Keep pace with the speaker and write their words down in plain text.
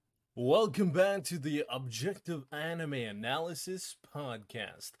Welcome back to the Objective Anime Analysis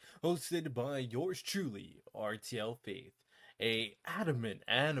Podcast, hosted by yours truly, RTL Faith, a adamant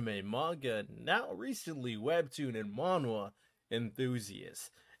anime, manga, now recently webtoon and manhwa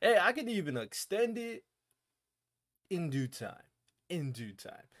enthusiast. Hey, I can even extend it in due time. In due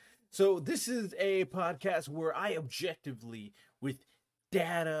time. So this is a podcast where I objectively, with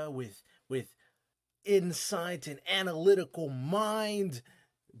data, with insight and analytical mind,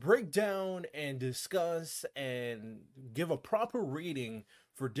 break down and discuss and give a proper rating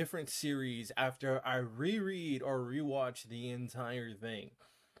for different series after I reread or rewatch the entire thing.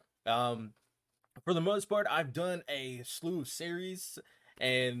 Um, for the most part, I've done a slew of series,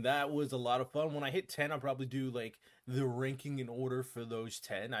 and that was a lot of fun. When I hit 10, I'll probably do like the ranking in order for those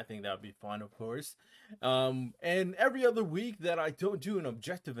 10. I think that would be fun, of course. And every other week that I don't do an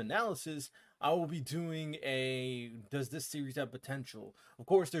objective analysis, I will be doing a does this series have potential? Of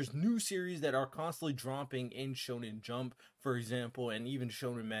course, there's new series that are constantly dropping in Shonen Jump, for example, and even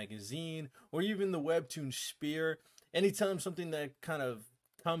Shonen Magazine, or even the webtoon Spear. Anytime something that kind of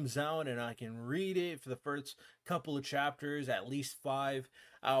comes out and I can read it for the first couple of chapters, at least 5,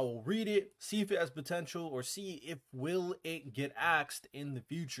 I'll read it, see if it has potential, or see if will it get axed in the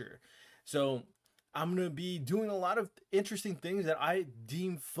future. So I'm going to be doing a lot of interesting things that I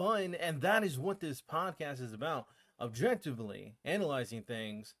deem fun, and that is what this podcast is about. Objectively analyzing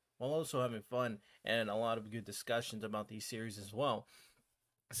things while also having fun and a lot of good discussions about these series as well.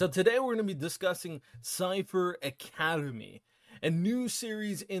 So today we're going to be discussing Cipher Academy, a new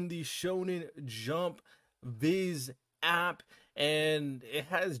series in the Shonen Jump Viz app, and it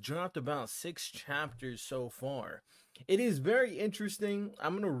has dropped about 6 chapters so far. It is very interesting.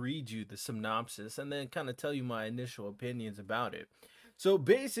 I'm going to read you the synopsis and then kind of tell you my initial opinions about it. So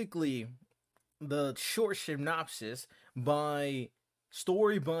basically, the short synopsis by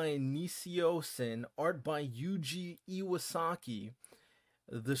story by Nishio-sen, art by Yuji Iwasaki.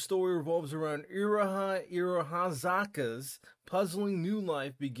 The story revolves around Irahazaka's puzzling new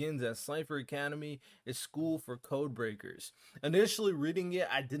life begins at Cipher Academy, a school for code breakers. Initially reading it,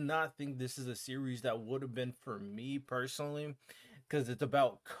 I did not think this is a series that would have been for me personally, because it's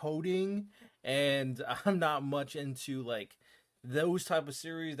about coding, and I'm not much into like those type of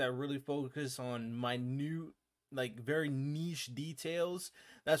series that really focus on minute, like very niche details.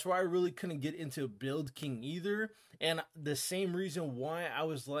 That's why I really couldn't get into Build King either. And the same reason why I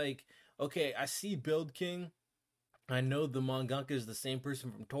was like, okay, I see Build King. I know the mangaka is the same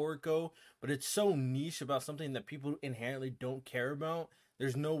person from Toriko, but it's so niche about something that people inherently don't care about.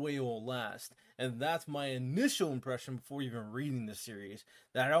 There's no way it will last. And that's my initial impression before even reading the series,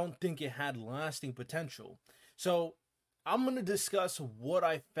 that I don't think it had lasting potential. So I'm going to discuss what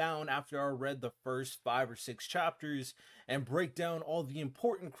I found after I read the first 5 or 6 chapters and break down all the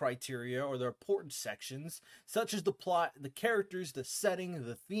important criteria or the important sections, such as the plot, the characters, the setting,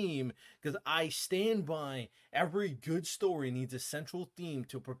 the theme, because I stand by every good story needs a central theme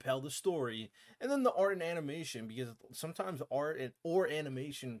to propel the story, and then the art and animation, because sometimes art or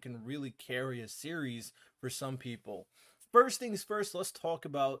animation can really carry a series for some people. First things first, let's talk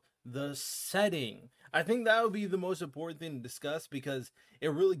about the setting. I think that would be the most important thing to discuss because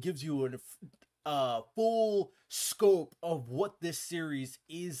it really gives you a full scope of what this series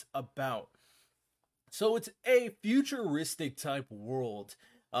is about. So it's a futuristic type world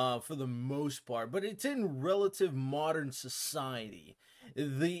for the most part, but it's in relative modern society.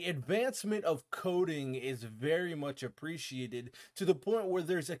 The advancement of coding is very much appreciated to the point where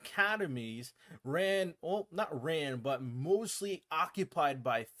there's academies but mostly occupied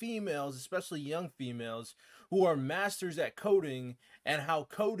by females, especially young females, who are masters at coding, and how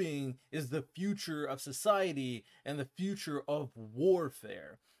coding is the future of society and the future of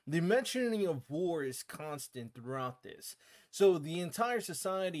warfare. The mentioning of war is constant throughout this. So the entire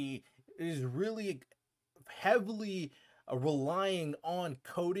society is really heavily relying on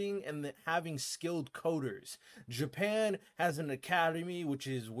coding and having skilled coders. Japan has an academy, which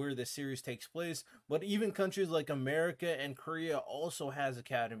is where the series takes place, but even countries like America and Korea also has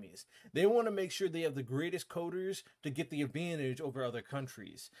academies. They want to make sure they have the greatest coders to get the advantage over other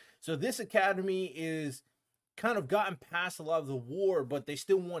countries. So this academy is kind of gotten past a lot of the war, but they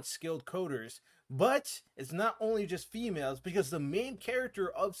still want skilled coders. But it's not only just females, because the main character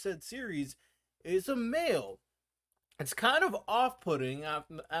of said series is a male. It's kind of off-putting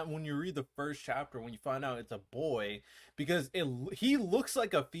when you read the first chapter, when you find out it's a boy, because he looks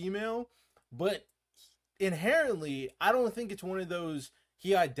like a female, but inherently, I don't think it's one of those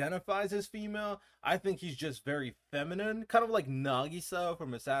he identifies as female. I think he's just very feminine, kind of like Nagisa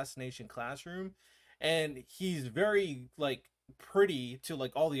from Assassination Classroom, and he's very like pretty to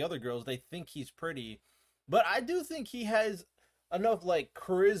like all the other girls. They think he's pretty, but I do think he has enough like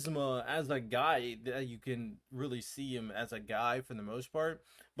charisma as a guy that you can really see him as a guy for the most part.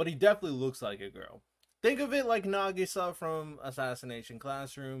 But he definitely looks like a girl. Think of it like Nagisa from Assassination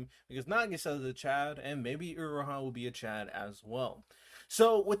Classroom, because Nagisa is a Chad, and maybe Uruha will be a Chad as well.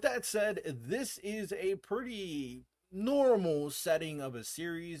 So, with that said, this is a pretty normal setting of a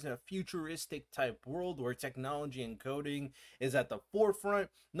series, a futuristic type world where technology and coding is at the forefront,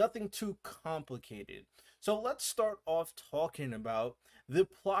 nothing too complicated. So let's start off talking about the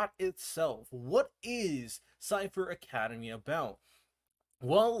plot itself. What is Cipher Academy about?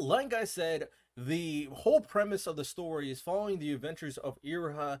 Well, like I said, the whole premise of the story is following the adventures of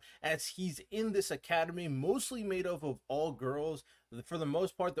Iraha as he's in this academy, mostly made up of all girls. For the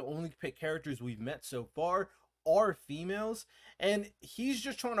most part, the only characters we've met so far are females, and he's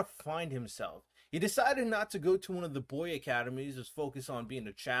just trying to find himself. He decided not to go to one of the boy academies, just focus on being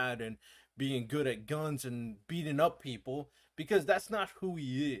a Chad and being good at guns and beating up people, because that's not who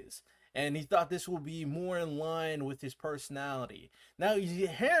he is. And he thought this would be more in line with his personality. Now, he's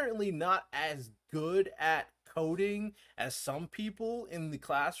inherently not as good at coding as some people in the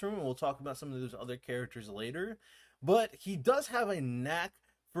classroom, and we'll talk about some of those other characters later. But he does have a knack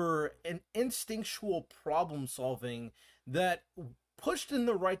for an instinctual problem solving that, pushed in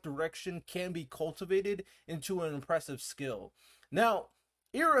the right direction, can be cultivated into an impressive skill. Now,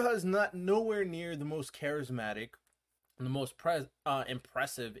 Iraha is not nowhere near the most charismatic, the most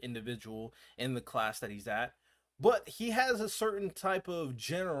impressive individual in the class that he's at, but he has a certain type of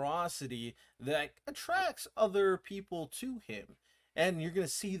generosity that attracts other people to him. And you're going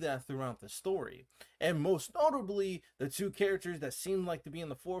to see that throughout the story. And most notably, the two characters that seem like to be in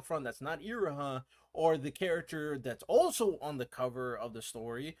the forefront that's not Iraha, or the character that's also on the cover of the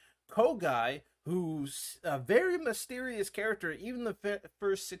story, Kogai, who's a very mysterious character, even the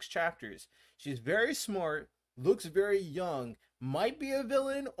first 6 chapters. She's very smart, looks very young, might be a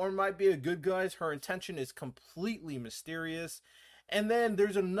villain or might be a good guy. Her intention is completely mysterious. And then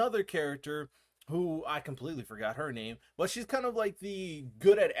there's another character who I completely forgot her name, but she's kind of like the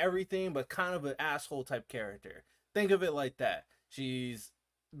good at everything, but kind of an asshole type character. Think of it like that. She's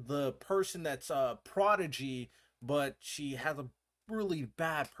the person that's a prodigy, but she has a really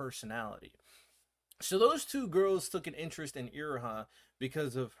bad personality. So those two girls took an interest in Iraha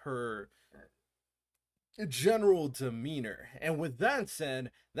because of her general demeanor. And with that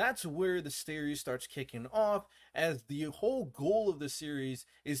said, that's where the series starts kicking off, as the whole goal of the series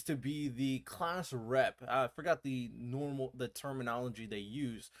is to be the class rep. I forgot the terminology they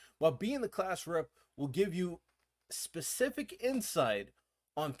use, but being the class rep will give you specific insight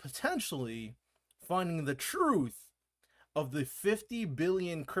on potentially finding the truth of the 50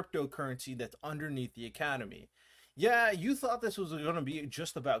 billion cryptocurrency that's underneath the academy. Yeah, you thought this was going to be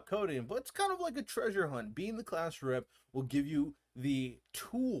just about coding, but it's kind of like a treasure hunt. Being the class rep will give you the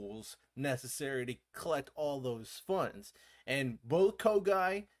tools necessary to collect all those funds. And both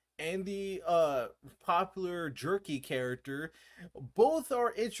Kogai and the popular Jerky character, both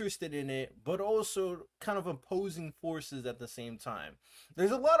are interested in it, but also kind of opposing forces at the same time.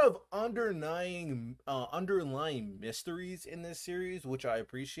 There's a lot of underlying mysteries in this series, which I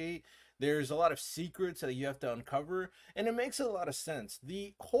appreciate. There's a lot of secrets that you have to uncover, and it makes a lot of sense.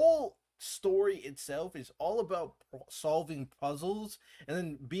 The whole story itself is all about solving puzzles and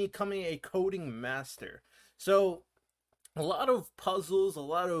then becoming a coding master. So a lot of puzzles, a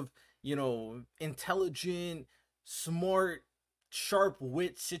lot of, intelligent, smart, sharp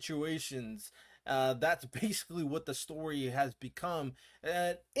wit situations. That's basically what the story has become,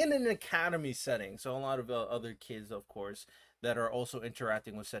 in an academy setting. So a lot of other kids, of course, that are also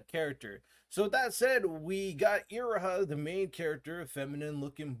interacting with said character. So that said, we got Iraha, the main character, a feminine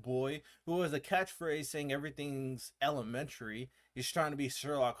looking boy who has a catchphrase saying everything's elementary. He's trying to be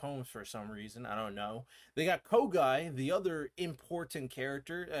Sherlock Holmes for some reason. I don't know. They got Kogai, the other important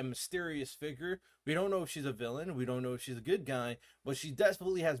character, a mysterious figure. We don't know if she's a villain. We don't know if she's a good guy, but she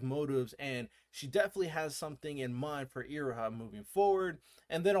definitely has motives, and she definitely has something in mind for Iraha moving forward.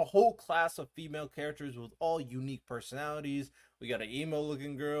 And then a whole class of female characters with all unique personalities. We got an emo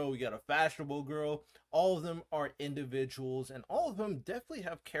looking girl. We got a fashionable girl. All of them are individuals, and all of them definitely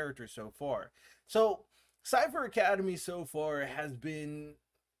have character so far. So Cipher Academy so far has been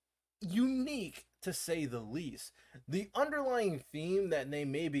unique, to say the least. The underlying theme that they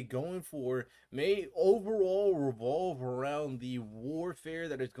may be going for may overall revolve around the warfare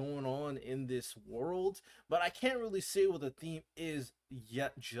that is going on in this world, but I can't really say what the theme is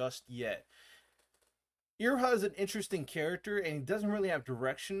just yet. Iroha is an interesting character, and he doesn't really have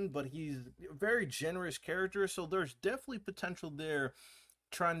direction, but he's a very generous character, so there's definitely potential there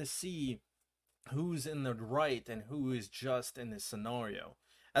trying to see who's in the right and who is just in this scenario.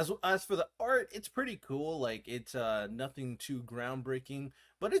 As for the art, it's pretty cool. Like it's nothing too groundbreaking,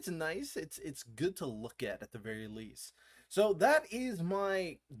 but it's nice. It's good to look at the very least. So that is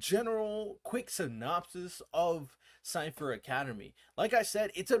my general quick synopsis of Cipher Academy. Like I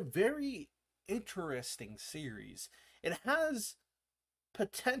said, it's a very interesting series. It has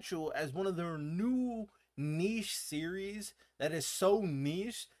potential as one of their new niche series that is so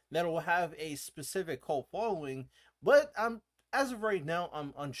niche that will have a specific cult following, but as of right now,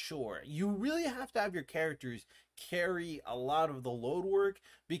 I'm unsure. You really have to have your characters carry a lot of the load work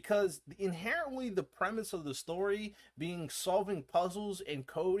because inherently the premise of the story being solving puzzles and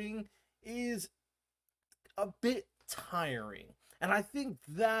coding is a bit tiring. And I think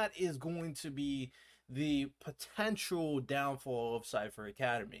that is going to be the potential downfall of Cipher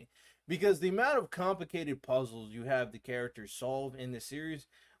Academy. Because the amount of complicated puzzles you have the characters solve in the series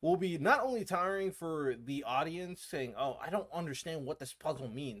will be not only tiring for the audience saying, "Oh, I don't understand what this puzzle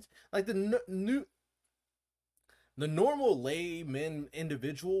means." Like the normal layman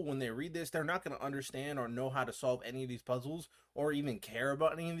individual, when they read this, they're not going to understand or know how to solve any of these puzzles or even care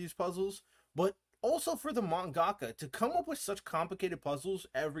about any of these puzzles. But also for the mangaka to come up with such complicated puzzles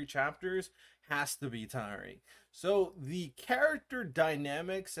every chapters has to be tiring. So the character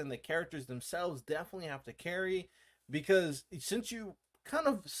dynamics and the characters themselves definitely have to carry, because since you kind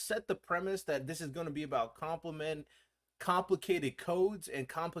of set the premise that this is going to be about complicated codes and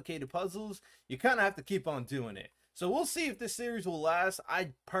complicated puzzles, you kind of have to keep on doing it. So we'll see if this series will last.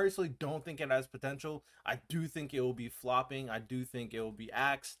 I personally don't think it has potential. I do think it will be flopping. I do think it will be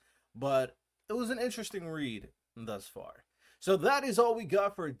axed. But it was an interesting read thus far. So that is all we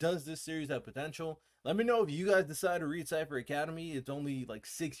got for Does This Series Have Potential? Let me know if you guys decide to read Cipher Academy. It's only like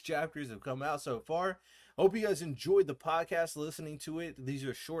 6 chapters have come out so far. Hope you guys enjoyed the podcast, listening to it. These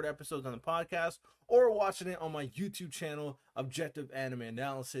are short episodes on the podcast or watching it on my YouTube channel, Objective Anime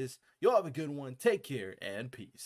Analysis. Y'all have a good one. Take care and peace.